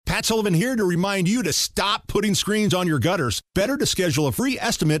Matt Sullivan here to remind you to stop putting screens on your gutters. Better to schedule a free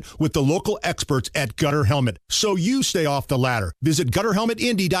estimate with the local experts at Gutter Helmet so you stay off the ladder. Visit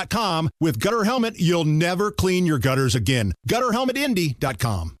GutterHelmetIndy.com. With Gutter Helmet, you'll never clean your gutters again.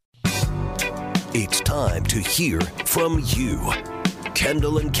 GutterHelmetIndy.com. It's time to hear from you.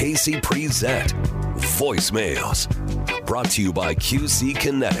 Kendall and Casey present Voicemails. Brought to you by QC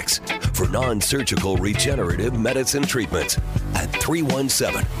Kinetics for non-surgical regenerative medicine treatments at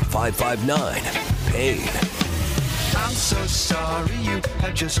 317-559-PAIN. I'm so sorry you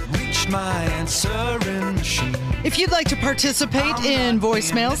have just reached my answering machine. If you'd like to participate in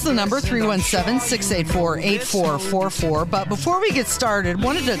voicemails, the number 317-684-8444. But before we get started,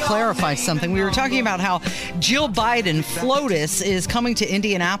 wanted to clarify something. We were talking about how Jill Biden, FLOTUS, is coming to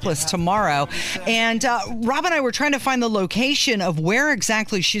Indianapolis tomorrow. And Rob and I were trying to find the location of where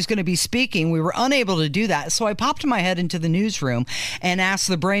exactly she's going to be speaking. We were unable to do that. So I popped my head into the newsroom and asked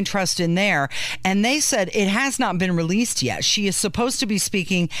the Brain Trust in there. And they said it has not been released yet. She is supposed to be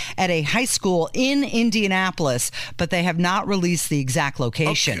speaking at a high school in Indianapolis, but they have not released the exact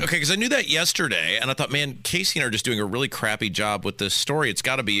location. Okay, because I knew that yesterday, and I thought, man, Casey and I are just doing a really crappy job with this story. It's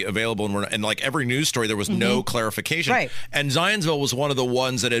got to be available, and like every news story, there was no clarification. Right. And Zionsville was one of the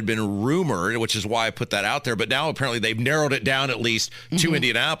ones that had been rumored, which is why I put that out there. But now apparently they've narrowed it down at least to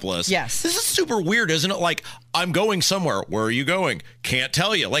Indianapolis. Yes. This is super weird, isn't it? Like, I'm going somewhere. Where are you going? Can't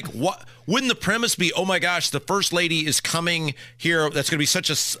tell you. Like, what? Wouldn't the premise be, oh my gosh, the first lady is coming here. That's going to be such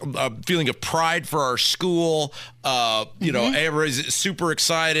a feeling of pride for our school. You know, everybody's super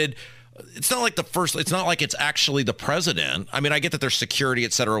excited. It's not like it's not like it's actually the president. I mean, I get that there's security,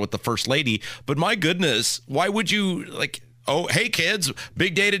 et cetera, with the first lady, but my goodness, why would you oh, hey kids,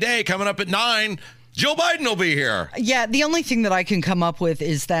 big day today coming up at 9. Joe Biden will be here. Yeah, the only thing that I can come up with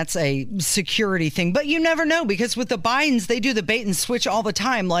is that's a security thing. But you never know, because with the Bidens, they do the bait and switch all the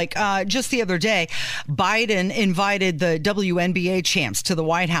time. Like just the other day, Biden invited the WNBA champs to the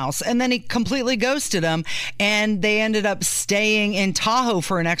White House, and then he completely ghosted them, and they ended up staying in Tahoe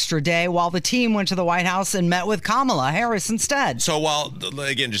for an extra day while the team went to the White House and met with Kamala Harris instead. So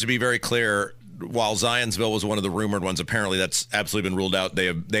again, just to be very clear, while Zionsville was one of the rumored ones, apparently that's absolutely been ruled out.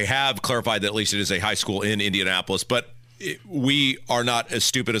 They have clarified that at least it is a high school in Indianapolis, but we are not as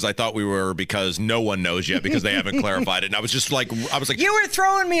stupid as I thought we were, because no one knows yet, because they haven't clarified it. And I was like, you were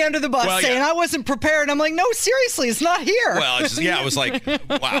throwing me under the bus, saying I wasn't prepared. I'm like, no, seriously, it's not here. Well, I was like,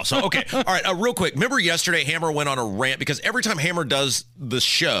 wow. So, okay. All right. Real quick. Remember yesterday, Hammer went on a rant, because every time Hammer does the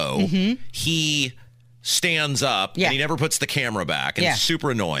show, he stands up and he never puts the camera back, and it's super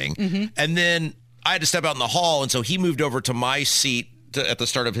annoying. And then I had to step out in the hall, and so he moved over to my seat at the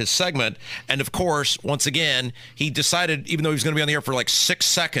start of his segment, and of course, once again, he decided, even though he was going to be on the air for like 6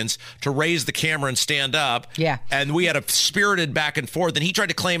 seconds, to raise the camera and stand up. Yeah. And we had a spirited back and forth, and he tried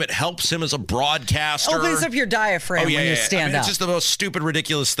to claim it helps him as a broadcaster. Opens up your diaphragm when you stand up. It's just the most stupid,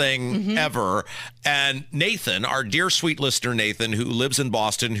 ridiculous thing ever. And Nathan, our dear sweet listener Nathan, who lives in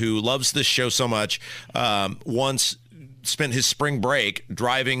Boston, who loves this show so much, once spent his spring break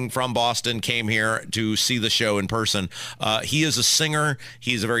driving from Boston, came here to see the show in person. He is a singer.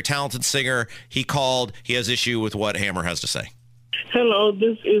 He's a very talented singer. He called. He has issue with what Hammer has to say. Hello,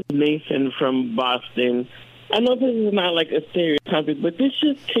 this is Nathan from Boston. I know this is not like a serious topic, but this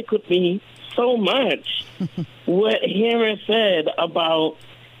just tickled me so much. What Hammer said about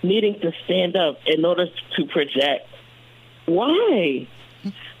needing to stand up in order to project. Why?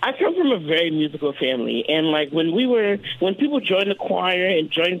 I come from a very musical family, and like when people joined the choir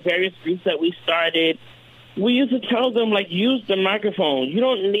and joined various groups that we started, we used to tell them, like, use the microphone. You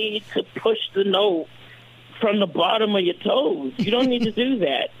don't need to push the note from the bottom of your toes. You don't need to do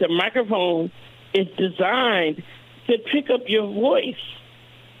that. The microphone is designed to pick up your voice,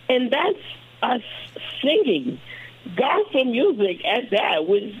 and that's us singing. Gospel music at that,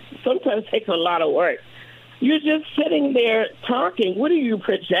 which sometimes takes a lot of work. You're just sitting there talking. What are you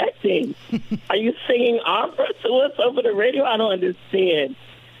projecting? Are you singing opera to us over the radio? I don't understand.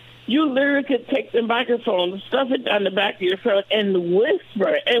 You literally could take the microphone, stuff it down the back of your throat, and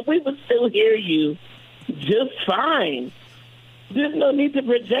whisper, and we would still hear you just fine. There's no need to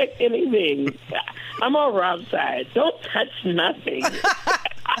project anything. I'm on Rob's side. Don't touch nothing.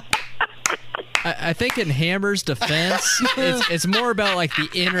 I think in Hammer's defense, it's more about like the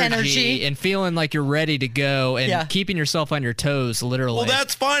energy and feeling like you're ready to go and keeping yourself on your toes, literally. Well,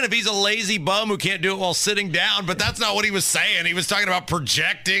 that's fine if he's a lazy bum who can't do it while sitting down, but that's not what he was saying. He was talking about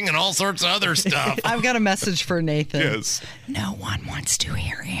projecting and all sorts of other stuff. I've got a message for Nathan. Yes. No one wants to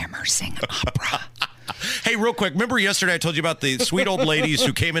hear Hammer sing opera. Hey, Hey, real quick, remember yesterday I told you about the sweet old ladies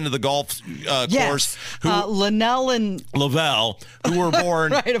who came into the golf course? Linnell and Lavelle, who were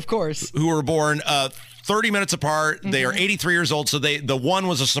born... right, of course. Who were born 30 minutes apart. They are 83 years old, so the one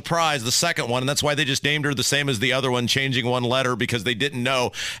was a surprise, the second one, and that's why they just named her the same as the other one, changing one letter because they didn't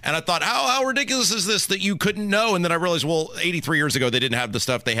know. And I thought, how ridiculous is this that you couldn't know? And then I realized, well, 83 years ago, they didn't have the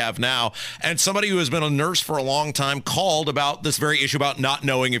stuff they have now. And somebody who has been a nurse for a long time called about this very issue about not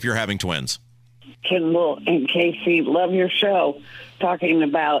knowing if you're having twins. Kendall and Casey, love your show, talking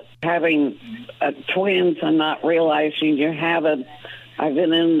about having twins and not realizing you have it. I've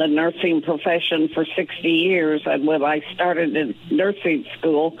been in the nursing profession for 60 years, and when I started in nursing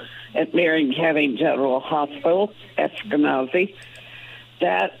school at Marion County General Hospital, Eskenazi,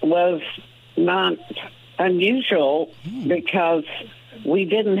 that was not unusual because we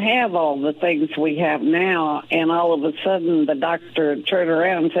didn't have all the things we have now, and all of a sudden the doctor turned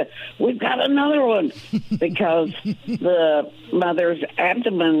around and said, we've got another one, because the mother's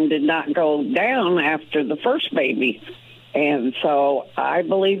abdomen did not go down after the first baby. And so I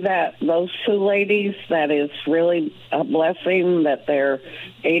believe that those two ladies, that is really a blessing that they're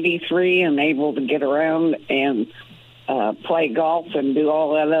 83 and able to get around and play golf and do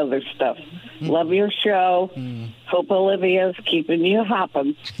all that other stuff. Love your show. Hope Olivia's keeping you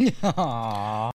hopping.